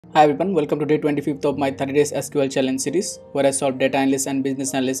Hi everyone, welcome to day 25th of my 30 days SQL challenge series where I solve data analyst and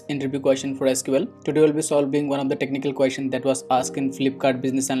business analyst interview question for SQL. Today we'll be solving one of the technical questions that was asked in Flipkart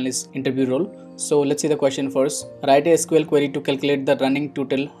business analyst interview role. So let's see the question first. Write a SQL query to calculate the running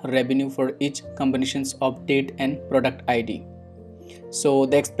total revenue for each combinations of date and product ID. So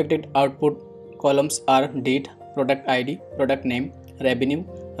the expected output columns are date, product ID, product name, revenue,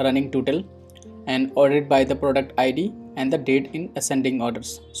 running total, and ordered by the product ID and the date in ascending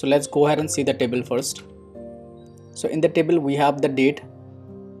orders. So let's go ahead and see the table first. So in the table we have the date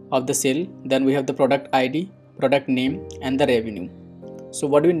of the sale, then we have the product ID, product name, and the revenue. So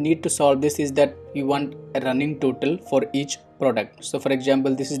what we need to solve this is that we want a running total for each product. So for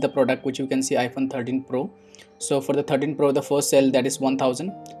example, this is the product which you can see iPhone 13 Pro. So for the 13 Pro, the first sale that is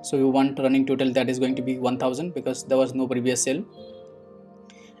 1000. So we want running total that is going to be 1000 because there was no previous sale.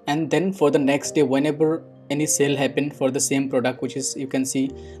 And then for the next day, whenever any sale happen for the same product, which is you can see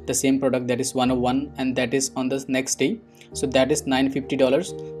the same product that is 101 and that is on the next day, so that is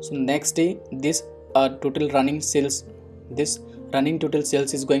 $950. So next day this total running sales, this running total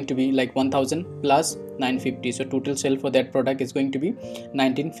sales is going to be like 1000 plus 950. So total sale for that product is going to be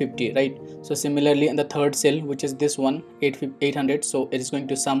 1950, right? So similarly in the third sale, which is this one 800, so it is going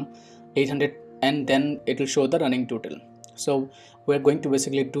to sum 800 and then it will show the running total. So we're going to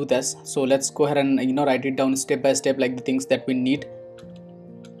basically do this. So let's go ahead and write it down step by step, like the things that we need.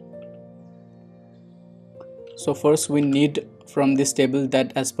 So first we need from this table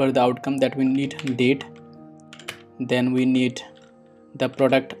that as per the outcome that we need date, then we need the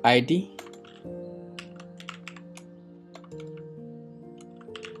product ID,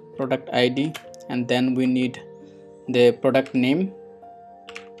 and then we need the product name,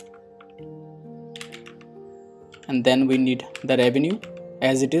 and then we need the revenue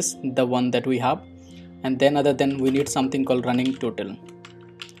as it is the one that we have, and then other than we need something called running total.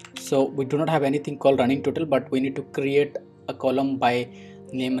 So we do not have anything called running total, but we need to create a column by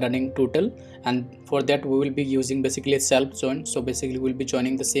name running total, and for that we will be using basically a self join. So basically we'll be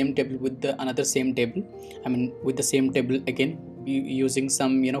joining the same table with the another same table, with the same table again using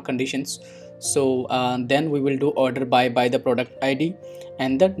some conditions. So then we will do order by the product ID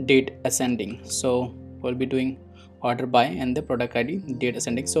and the date ascending. So we'll be doing order by and the product ID, date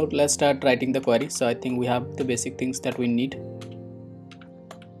ascending. So let's start writing the query. So I think we have the basic things that we need.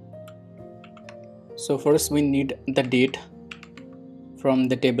 So first we need the date from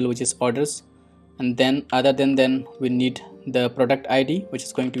the table which is orders, and then other than then we need the product ID, which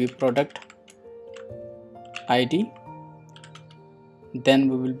is going to be product ID. Then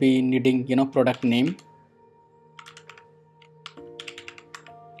we will be needing product name,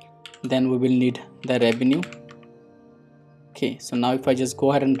 then we will need the revenue. Okay, so now if I just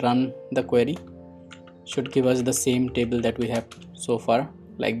go ahead and run the query, should give us the same table that we have so far,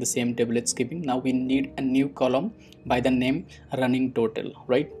 like the same table it's giving. Now we need a new column by the name running total,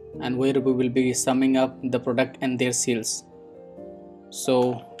 right? And where we will be summing up the product and their sales.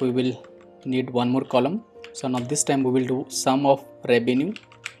 So we will need one more column. So now this time we will do sum of revenue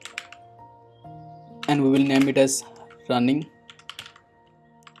and we will name it as running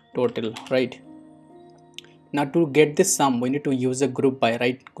total, right? Now to get this sum we need to use a group by,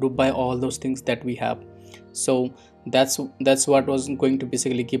 right? Group by all those things that we have. So that's what was going to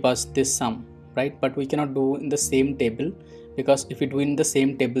basically give us this sum, right? But we cannot do in the same table, because if we do in the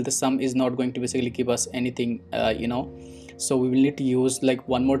same table the sum is not going to basically give us anything, so we will need to use like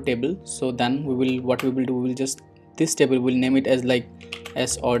one more table. So then we will just this table will name it as like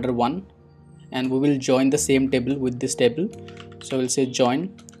as order 1, and we will join the same table with this table. So we'll say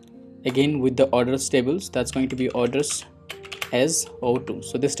join again with the orders tables, that's going to be orders as O2.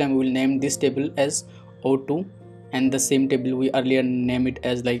 So this time we will name this table as O2 and the same table we earlier name it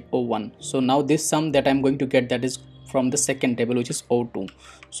as like O1. So now this sum that I'm going to get, that is from the second table which is O2.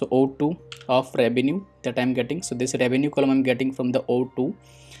 So O2 of revenue that I'm getting, so this revenue column I'm getting from the O2,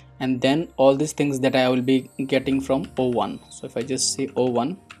 and then all these things that I will be getting from O1. So if I just say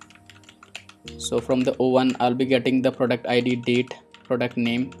O1, so from the O1 I'll be getting the product ID, date, product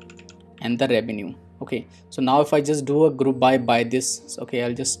name, and the revenue. Okay, so now if I just do a group by this, okay,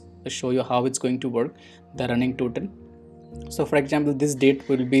 I'll just show you how it's going to work, the running total. So for example, this date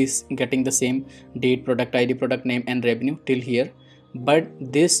will be getting the same date, product ID, product name, and revenue till here, but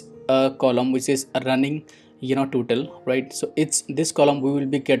this column which is running total, right? So it's this column we will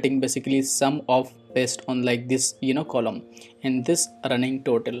be getting basically sum of based on like this column and this running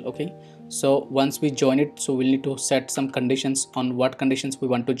total. Okay, so once we join it, so we'll need to set some conditions on what conditions we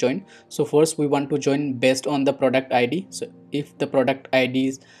want to join. So first we want to join based on the product ID. So if the product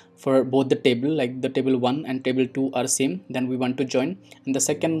IDs for both the table, like the table 1 and table 2 are same, then we want to join. And the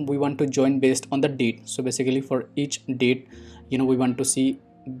second, we want to join based on the date. So basically for each date, we want to see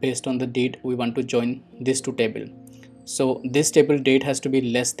based on the date we want to join this two table. So this table date has to be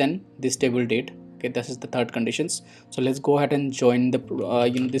less than this table date. Okay, this is the third conditions. So let's go ahead and join the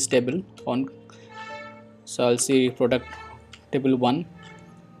this table on. So I'll see product table 1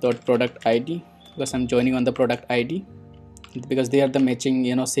 dot product ID, because I'm joining on the product ID because they are the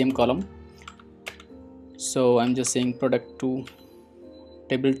matching same column. So I'm just saying product 2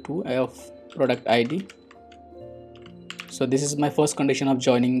 table 2 of product ID. So this is my first condition of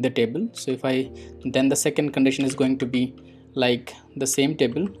joining the table. So if I then the second condition is going to be like the same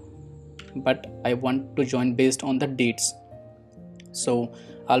table, but I want to join based on the dates. So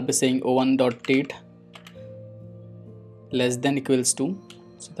I'll be saying o1 dot date less than equals to,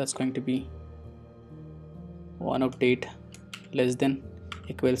 so that's going to be o1 of date less than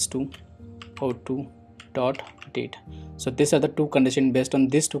equals to o2 dot date. So these are the two conditions. Based on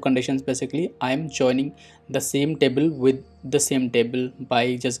these two conditions, basically I am joining the same table with the same table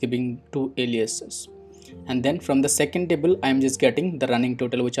by just giving two aliases, and then from the second table I am just getting the running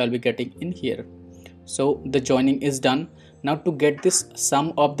total, which I'll be getting in here. So the joining is done. Now to get this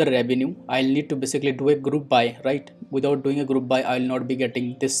sum of the revenue, I'll need to basically do a group by, right? Without doing a group by, I'll not be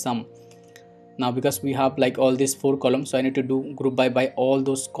getting this sum. Now because we have like all these 4 columns, so I need to do group by all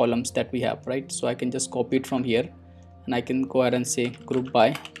those columns that we have, right? So I can just copy it from here and I can go ahead and say group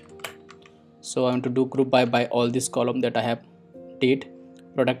by. So I want to do group by all this column that I have: date,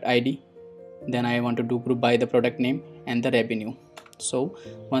 product ID, then I want to do group by the product name and the revenue. So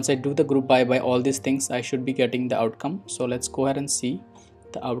once I do the group by all these things, I should be getting the outcome. So let's go ahead and see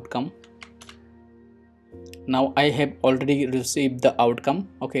the outcome. Now I have already received the outcome.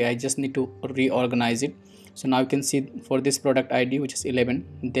 Okay, I just need to reorganize it. So now you can see for this product ID, which is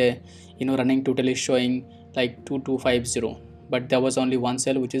 11, the running total is showing like 2250, but there was only one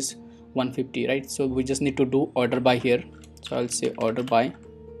cell which is 150, right? So we just need to do order by here. So I'll say order by.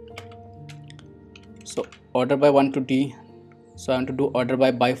 So order by 1 to D. So I want to do order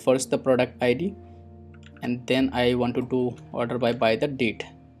by first the product ID, and then I want to do order by the date.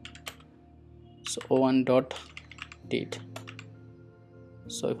 So o1 dot date.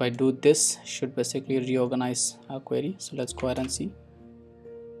 So if I do this, should basically reorganize our query. So let's go ahead and see.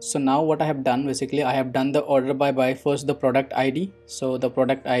 So now what I have done, basically I have done the order by first the product ID. So the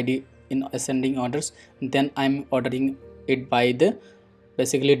product ID in ascending orders, then I'm ordering it by the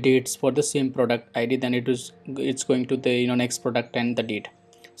basically dates for the same product ID, then it's going to the next product and the date.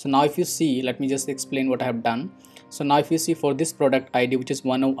 So now if you see, let me just explain what I have done. So now if you see for this product ID, which is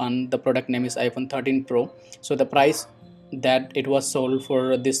 101, the product name is iPhone 13 Pro. So the price that it was sold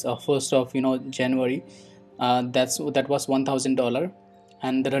for this 1st of January, that was $1,000,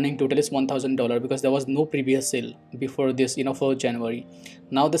 and the running total is $1,000 because there was no previous sale before this for January.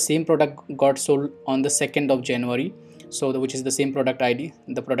 Now the same product got sold on the 2nd of January. So which is the same product ID,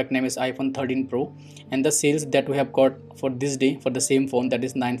 the product name is iPhone 13 Pro, and the sales that we have got for this day for the same phone, that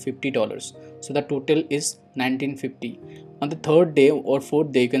is $950. So the total is $1950. On the 3rd day or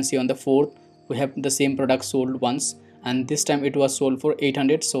 4th day, you can see on the 4th we have the same product sold once, and this time it was sold for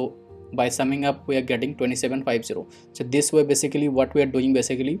 800. So by summing up we are getting 2750. So this way basically what we are doing,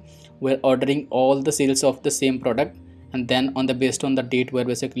 basically we're ordering all the sales of the same product, and then on the based on the date we're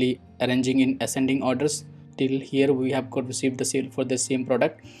basically arranging in ascending orders. Till here we have got received the sale for the same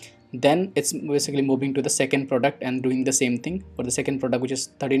product, then it's basically moving to the second product and doing the same thing. For the second product, which is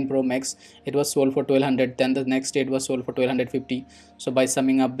 13 Pro Max, it was sold for 1200, then the next day it was sold for 1250. So by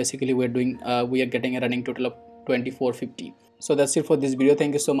summing up, basically we are getting a running total of 2450. So that's it for this video.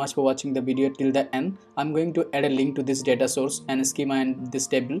 Thank you so much for watching the video till the end. I'm going to add a link to this data source and schema and this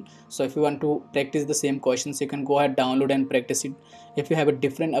table. So if you want to practice the same questions, you can go ahead, download and practice it. If you have a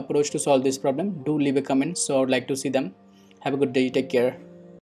different approach to solve this problem, do leave a comment. So I would like to see them. Have a good day. Take care.